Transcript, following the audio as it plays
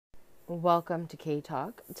Welcome to K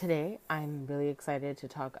Talk. Today, I'm really excited to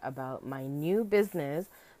talk about my new business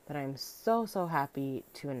that I'm so happy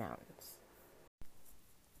to announce.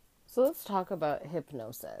 So, let's talk about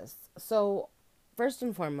hypnosis. So, first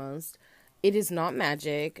and foremost, it is not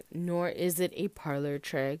magic, nor is it a parlor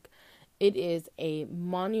trick. It is a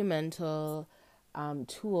monumental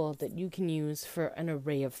tool that you can use for an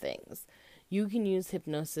array of things. You can use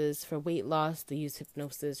hypnosis for weight loss. They use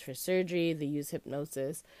hypnosis for surgery. They use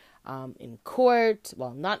hypnosis in court.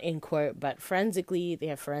 Well, not in court, but forensically. They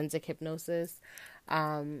have forensic hypnosis.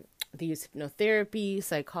 They use hypnotherapy.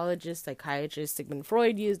 Psychologists, psychiatrists. Sigmund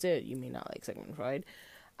Freud used it. You may not like Sigmund Freud.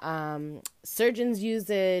 Surgeons use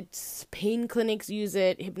it. Pain clinics use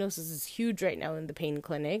it. Hypnosis is huge right now in the pain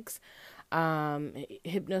clinics.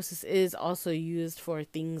 Hypnosis is also used for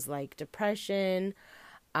things like depression.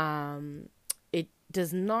 It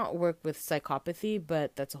does not work with psychopathy,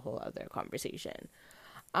 but that's a whole other conversation.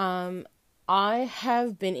 I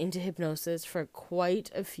have been into hypnosis for quite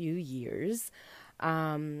a few years.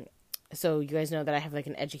 So you guys know that I have like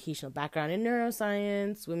an educational background in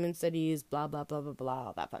neuroscience, women's studies, blah, blah, blah, blah, blah,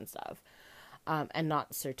 all that fun stuff. And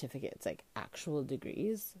not certificates, like actual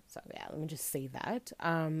degrees. So yeah, let me just say that.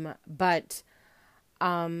 But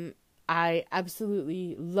I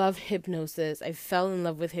absolutely love hypnosis. I fell in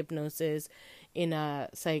love with hypnosis in a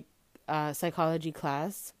psychology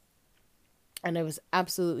class, and I was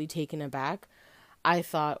absolutely taken aback. I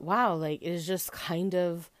thought, wow, like, it is just kind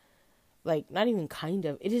of, like, not even kind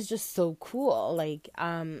of, it is just so cool. Like,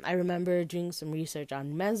 I remember doing some research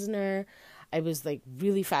on Mesmer. I was, like,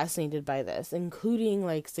 really fascinated by this, including,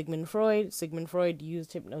 like, Sigmund Freud. Sigmund Freud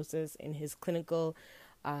used hypnosis in his clinical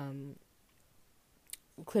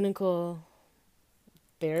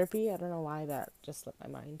therapy. I don't know why that just slipped my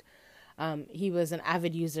mind. He was an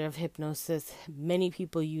avid user of hypnosis. Many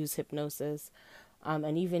people use hypnosis,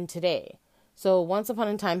 and even today. So once upon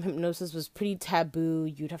a time, hypnosis was pretty taboo.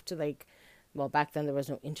 You'd have to back then there was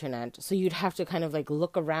no internet. So you'd have to kind of like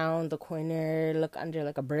look around the corner, look under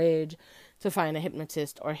like a bridge to find a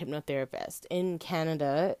hypnotist or hypnotherapist. In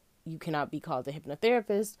Canada, you cannot be called a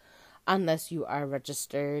hypnotherapist unless you are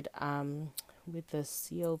registered with the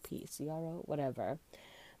CRO, whatever.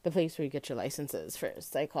 The place where you get your licenses for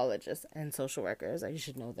psychologists and social workers. I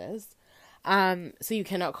should know this. So you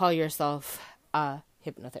cannot call yourself a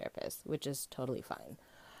hypnotherapist, which is totally fine.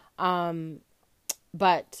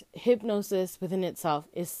 But hypnosis within itself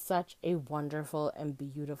is such a wonderful and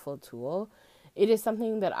beautiful tool. It is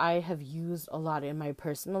something that I have used a lot in my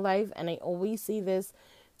personal life, and I always say this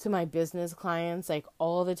to my business clients, like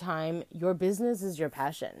all the time. Your business is your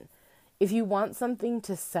passion. If you want something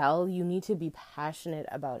to sell, you need to be passionate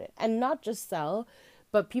about it. And not just sell,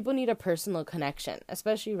 but people need a personal connection,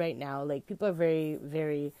 especially right now. Like, people are very,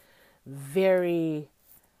 very, very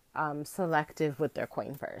selective with their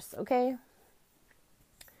coin purse, okay?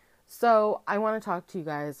 So I want to talk to you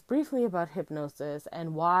guys briefly about hypnosis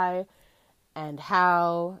and why and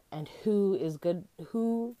how and who is good,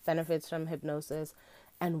 who benefits from hypnosis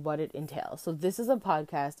and what it entails. So this is a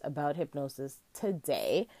podcast about hypnosis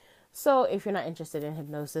today. So if you're not interested in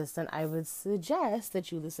hypnosis, then I would suggest that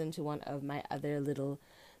you listen to one of my other little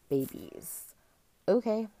babies.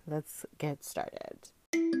 Okay, let's get started.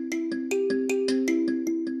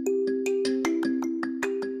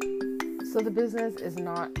 So the business is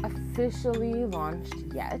not officially launched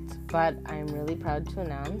yet, but I'm really proud to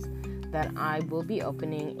announce that I will be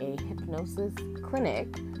opening a hypnosis clinic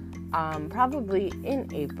probably in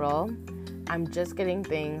April. I'm just getting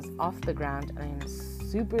things off the ground, and I'm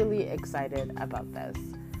superly excited about this.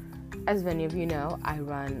 As many of you know, I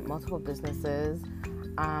run multiple businesses,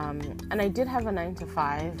 and I did have a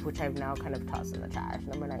 9-to-5, which I've now kind of tossed in the trash.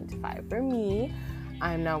 Number 9-to-5 for me.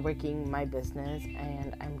 I'm now working my business,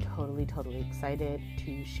 and I'm totally excited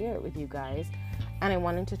to share it with you guys. And I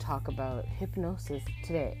wanted to talk about hypnosis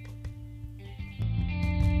today.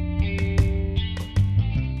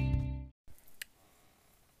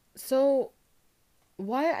 So,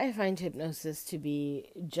 why I find hypnosis to be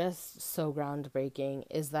just so groundbreaking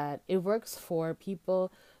is that it works for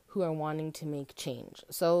people who are wanting to make change.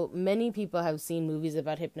 So many people have seen movies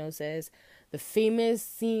about hypnosis. The famous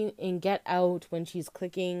scene in Get Out when she's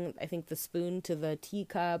clicking, I think, the spoon to the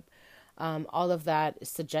teacup, all of that,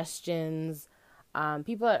 suggestions.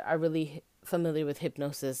 People are really familiar with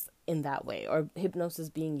hypnosis in that way, or hypnosis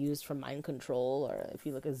being used for mind control, or if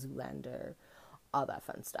you look at Zoolander, all that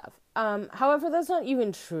fun stuff. However, that's not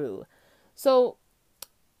even true. So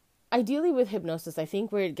ideally with hypnosis, I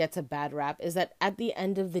think where it gets a bad rap is that at the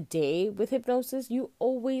end of the day with hypnosis, you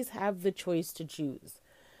always have the choice to choose.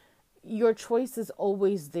 your choice is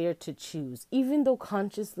always there to choose. Even though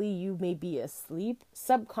consciously you may be asleep,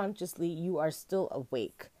 subconsciously you are still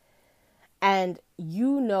awake. And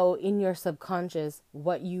you know in your subconscious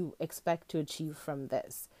what you expect to achieve from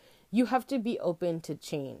this. You have to be open to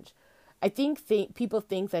change. I think people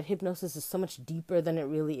think that hypnosis is so much deeper than it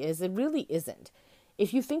really is. It really isn't.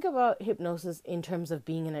 If you think about hypnosis in terms of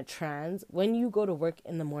being in a trance, when you go to work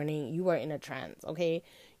in the morning, you are in a trance, okay?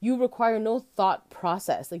 You require no thought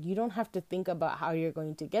process. Like, you don't have to think about how you're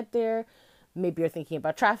going to get there. Maybe you're thinking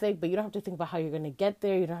about traffic, but you don't have to think about how you're going to get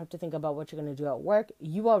there. You don't have to think about what you're going to do at work.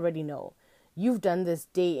 You already know. You've done this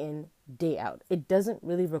day in, day out. It doesn't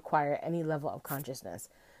really require any level of consciousness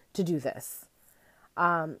to do this.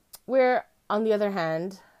 Where, on the other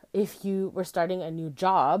hand, if you were starting a new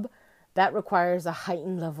job, that requires a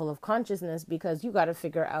heightened level of consciousness, because you got to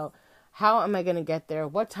figure out, how am I going to get there?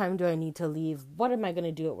 What time do I need to leave? What am I going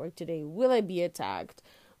to do at work today? Will I be attacked?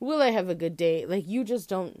 Will I have a good day? Like, you just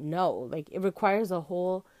don't know. Like, it requires a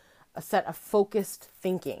set of focused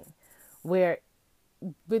thinking, where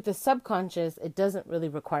with the subconscious, it doesn't really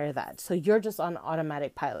require that. So you're just on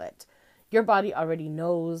automatic pilot. Your body already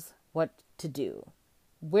knows what to do.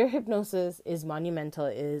 Where hypnosis is monumental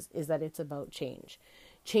is that it's about change.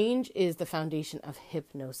 Change is the foundation of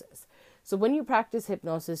hypnosis. So when you practice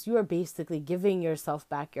hypnosis, you are basically giving yourself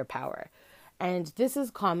back your power. And this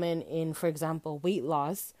is common in, for example, weight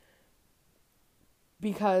loss,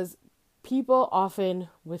 because people often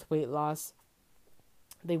with weight loss,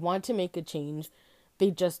 they want to make a change.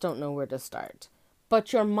 They just don't know where to start.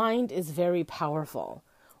 But your mind is very powerful.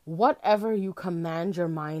 Whatever you command your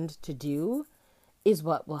mind to do is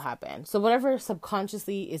what will happen. So whatever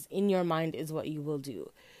subconsciously is in your mind is what you will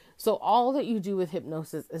do. So all that you do with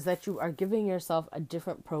hypnosis is that you are giving yourself a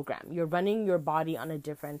different program. You're running your body on a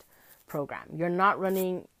different program. You're not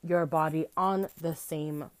running your body on the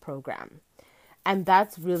same program. And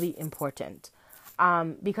that's really important.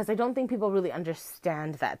 Because I don't think people really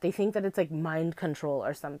understand that. They think that it's like mind control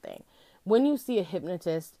or something. When you see a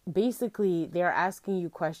hypnotist, basically they're asking you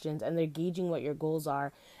questions and they're gauging what your goals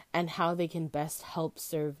are and how they can best help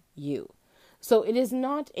serve you. So it is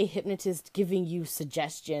not a hypnotist giving you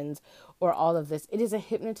suggestions or all of this. It is a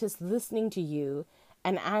hypnotist listening to you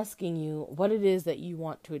and asking you what it is that you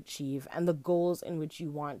want to achieve and the goals in which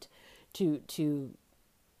you want to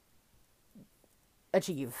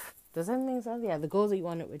achieve. Does that make sense? Yeah, the goals that you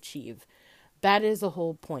want to achieve. That is the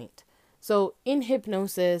whole point. So in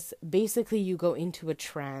hypnosis, basically you go into a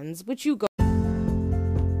trance, which you go.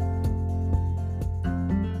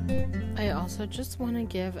 I also just want to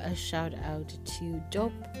give a shout out to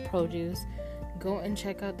Dope Produce. Go and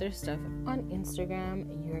check out their stuff on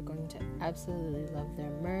Instagram. You're going to absolutely love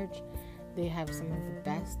their merch. They have some of the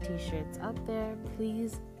best t-shirts out there.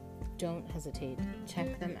 Please don't hesitate.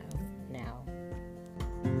 Check them out now.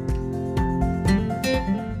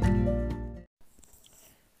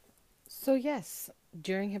 So yes,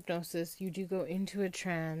 during hypnosis, you do go into a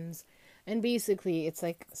trance, and basically it's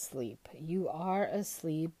like sleep. You are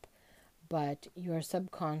asleep, but your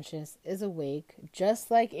subconscious is awake,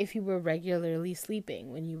 just like if you were regularly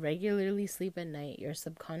sleeping. When you regularly sleep at night, your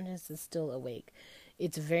subconscious is still awake.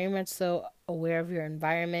 It's very much so aware of your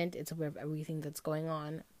environment. It's aware of everything that's going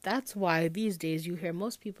on. That's why these days you hear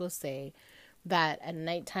most people say that at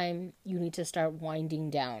nighttime you need to start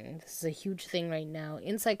winding down. This is a huge thing right now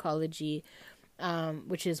in psychology,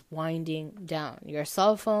 which is winding down. Your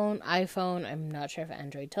cell phone, iPhone, I'm not sure if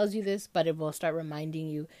Android tells you this, but it will start reminding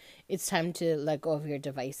you it's time to let go of your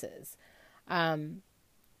devices. Mainly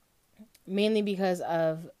because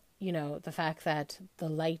of, the fact that the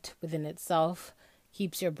light within itself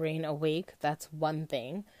keeps your brain awake. That's one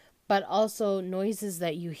thing. But also noises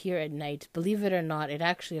that you hear at night, believe it or not, it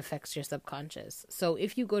actually affects your subconscious. So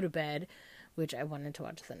if you go to bed, which I wanted to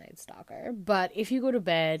watch The Night Stalker, but if you go to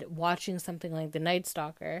bed watching something like The Night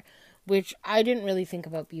Stalker, which I didn't really think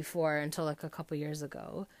about before until like a couple years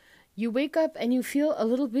ago, you wake up and you feel a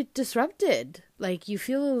little bit disrupted. Like you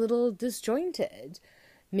feel a little disjointed.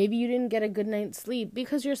 Maybe you didn't get a good night's sleep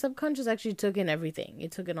because your subconscious actually took in everything.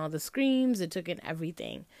 It took in all the screams. It took in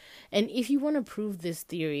everything. And if you want to prove this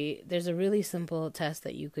theory, there's a really simple test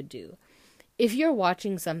that you could do. If you're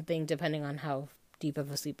watching something, depending on how deep of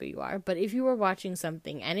a sleeper you are, but if you were watching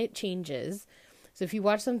something and it changes, so if you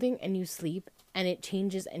watch something and you sleep and it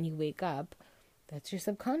changes and you wake up, that's your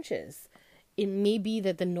subconscious. It may be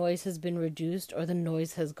that the noise has been reduced or the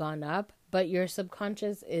noise has gone up, but your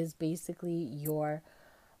subconscious is basically your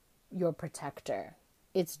protector.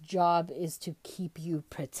 Its job is to keep you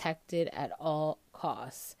protected at all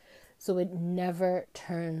costs. So it never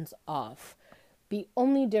turns off. The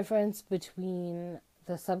only difference between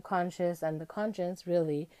the subconscious and the conscious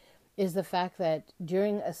really is the fact that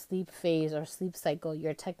during a sleep phase or sleep cycle,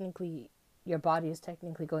 your body is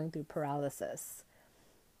technically going through paralysis.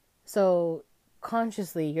 So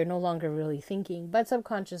consciously, you're no longer really thinking, but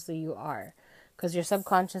subconsciously you are, because your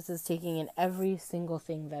subconscious is taking in every single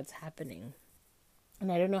thing that's happening.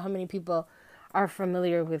 And I don't know how many people are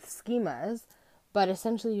familiar with schemas, but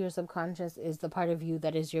essentially your subconscious is the part of you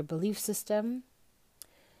that is your belief system.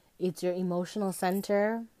 It's your emotional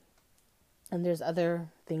center, and there's other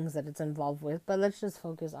things that it's involved with, but let's just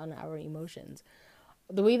focus on our emotions.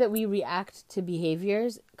 The way that we react to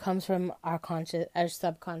behaviors comes from our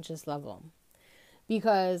subconscious level.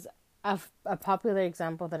 Because a popular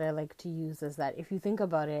example that I like to use is that if you think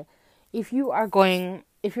about it, if you're going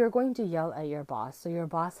to yell at your boss, so your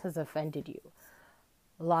boss has offended you,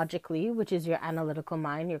 logically, which is your analytical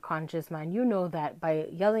mind, your conscious mind, you know that by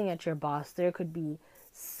yelling at your boss, there could be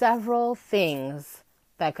several things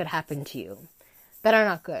that could happen to you that are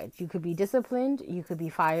not good. You could be disciplined, you could be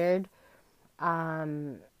fired,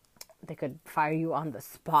 they could fire you on the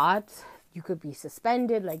spot, you could be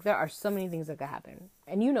suspended. Like, there are so many things that could happen,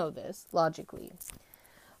 and you know this logically.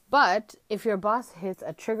 But if your boss hits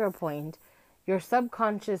a trigger point, your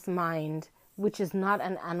subconscious mind, which is not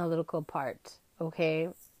an analytical part, okay,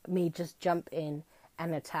 may just jump in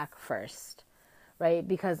and attack first, right?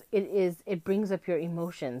 Because it brings up your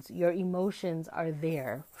emotions. Your emotions are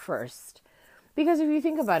there first. Because if you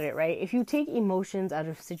think about it, right, if you take emotions out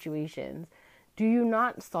of situations, do you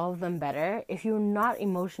not solve them better? If you're not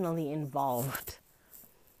emotionally involved,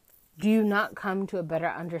 do you not come to a better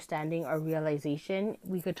understanding or realization?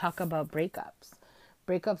 We could talk about breakups.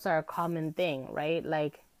 Breakups are a common thing, right?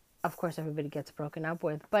 Like, of course, everybody gets broken up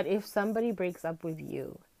with. But if somebody breaks up with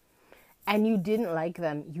you and you didn't like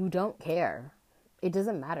them, you don't care. It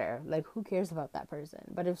doesn't matter. Like, who cares about that person?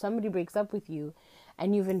 But if somebody breaks up with you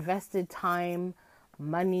and you've invested time,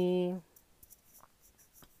 money,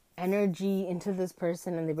 energy into this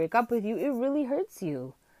person and they break up with you, it really hurts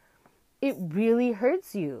you. It really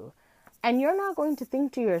hurts you. And you're not going to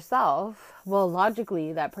think to yourself, well,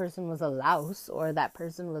 logically, that person was a louse or that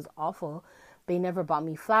person was awful. They never bought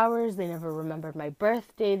me flowers. They never remembered my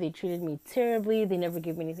birthday. They treated me terribly. They never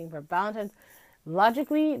gave me anything for Valentine's.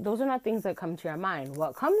 Logically, those are not things that come to your mind.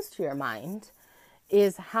 What comes to your mind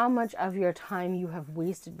is how much of your time you have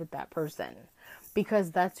wasted with that person,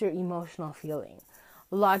 because that's your emotional feeling.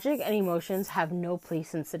 Logic and emotions have no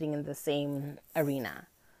place in sitting in the same arena.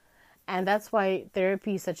 And that's why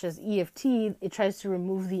therapy such as EFT, it tries to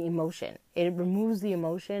remove the emotion. It removes the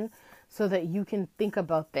emotion so that you can think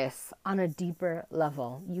about this on a deeper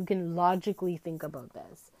level. You can logically think about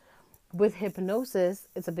this. With hypnosis,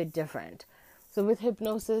 it's a bit different. So with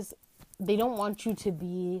hypnosis, they don't want you to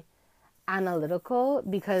be analytical,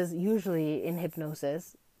 because usually in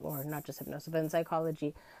hypnosis, or not just hypnosis, but in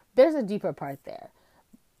psychology, there's a deeper part there.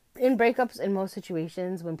 In breakups, in most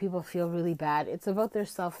situations, when people feel really bad, it's about their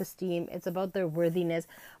self-esteem, it's about their worthiness,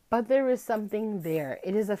 but there is something there.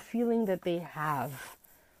 It is a feeling that they have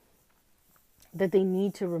that they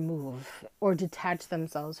need to remove or detach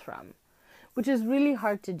themselves from, which is really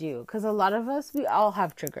hard to do, because a lot of us, we all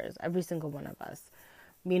have triggers, every single one of us.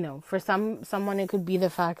 You know, for someone it could be the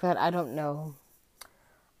fact that, I don't know,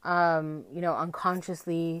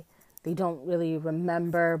 unconsciously they don't really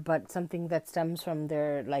remember, but something that stems from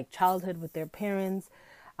their childhood with their parents,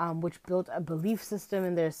 which built a belief system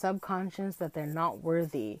in their subconscious that they're not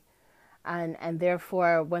worthy. And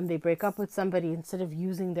therefore, when they break up with somebody, instead of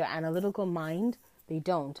using their analytical mind, they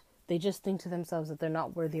don't. They just think to themselves that they're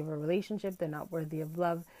not worthy of a relationship, they're not worthy of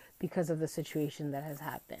love because of the situation that has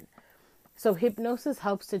happened. So hypnosis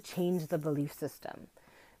helps to change the belief system.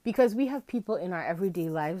 Because we have people in our everyday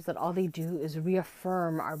lives that all they do is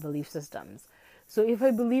reaffirm our belief systems. So if I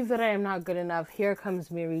believe that I am not good enough, here comes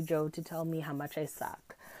Mary Jo to tell me how much I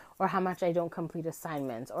suck, or how much I don't complete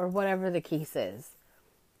assignments, or whatever the case is.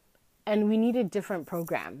 And we need a different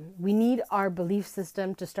program. We need our belief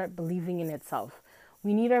system to start believing in itself.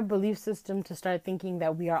 We need our belief system to start thinking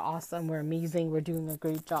that we are awesome, we're amazing, we're doing a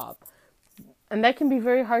great job. And that can be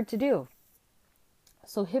very hard to do.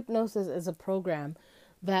 So hypnosis is a program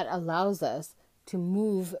that allows us to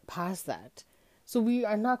move past that. So we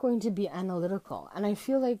are not going to be analytical. And I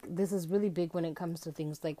feel like this is really big when it comes to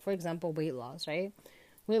things like, for example, weight loss, right?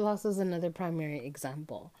 Weight loss is another primary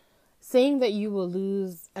example. Saying that you will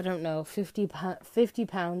lose, 50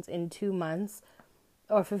 pounds in 2 months,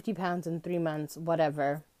 or 50 pounds in 3 months,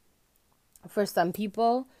 whatever. For some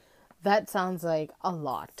people, that sounds like a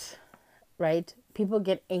lot, right? People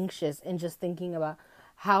get anxious in just thinking about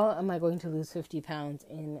how am I going to lose 50 pounds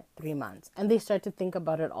in 3 months? And they start to think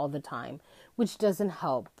about it all the time, which doesn't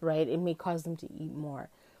help, right? It may cause them to eat more.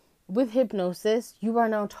 With hypnosis, you are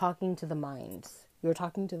now talking to the mind. You're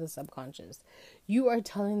talking to the subconscious. You are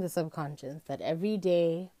telling the subconscious that every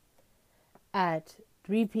day at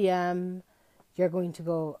 3 p.m., you're going to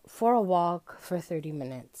go for a walk for 30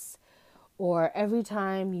 minutes. Or every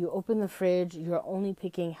time you open the fridge, you're only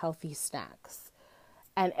picking healthy snacks.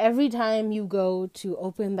 And every time you go to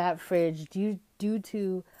open that fridge, due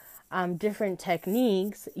to different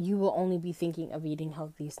techniques, you will only be thinking of eating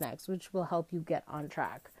healthy snacks, which will help you get on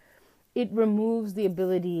track. It removes the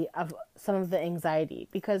ability of some of the anxiety,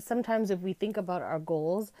 because sometimes if we think about our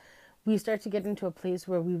goals, we start to get into a place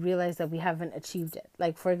where we realize that we haven't achieved it.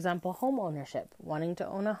 Like, for example, home ownership. Wanting to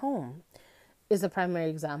own a home is a primary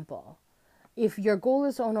example. If your goal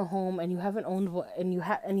is to own a home and you haven't owned one,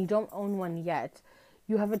 and you don't own one yet,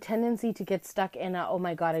 you have a tendency to get stuck in oh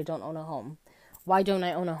my God, I don't own a home. Why don't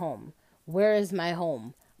I own a home? Where is my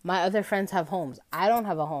home? My other friends have homes. I don't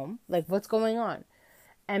have a home. Like, what's going on?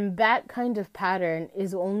 And that kind of pattern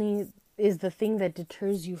is the thing that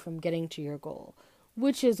deters you from getting to your goal,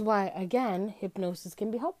 which is why, again, hypnosis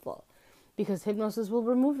can be helpful, because hypnosis will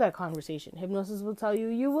remove that conversation. Hypnosis will tell you,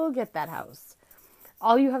 you will get that house.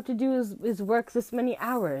 All you have to do is work this many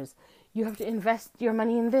hours. You have to invest your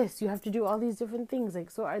money in this. You have to do all these different things.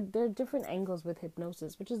 There are different angles with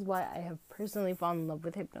hypnosis, which is why I have personally fallen in love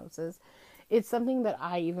with hypnosis. It's something that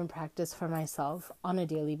I even practice for myself on a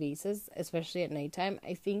daily basis, especially at nighttime.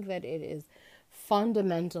 I think that it is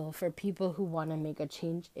fundamental for people who want to make a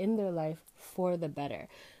change in their life for the better,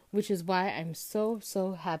 which is why I'm so,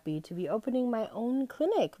 so happy to be opening my own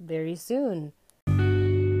clinic very soon.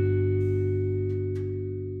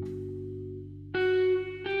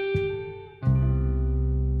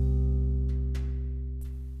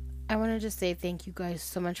 I want to just say thank you guys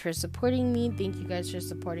so much for supporting me. Thank you guys for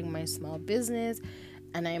supporting my small business.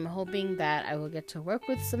 And I am hoping that I will get to work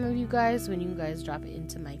with some of you guys when you guys drop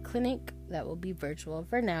into my clinic. That will be virtual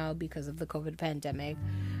for now because of the COVID pandemic.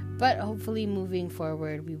 But hopefully moving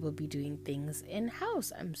forward, we will be doing things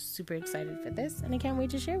in-house. I'm super excited for this and I can't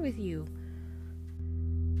wait to share with you.